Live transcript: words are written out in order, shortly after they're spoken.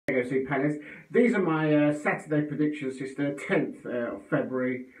AFC Palace. These are my Saturday predictions. It's the 10th of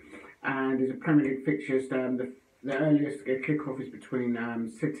February, and there's a Premier League fixtures. The earliest kickoff is between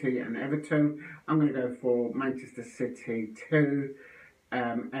City and Everton. I'm going to go for Manchester City 2,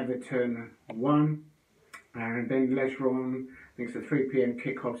 Everton 1, and then later on, I think it's the 3 PM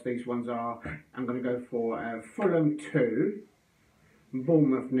kickoffs. These ones are. I'm going to go for Fulham 2,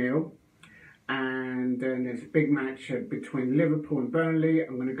 Bournemouth 0. And then there's a big match between Liverpool and Burnley.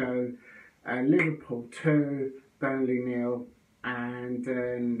 I'm going to go Liverpool 2, Burnley 0, and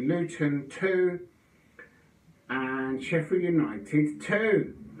then Luton 2, and Sheffield United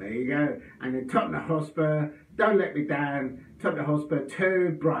 2. There you go. And then Tottenham Hotspur, don't let me down. Tottenham Hotspur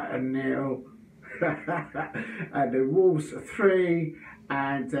 2, Brighton 0, and the Wolves 3,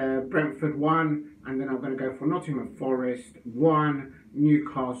 and Brentford 1. And then I'm going to go for Nottingham Forest 1,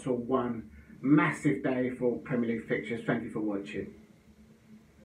 Newcastle 1. Massive day for Premier League fixtures. Thank you for watching.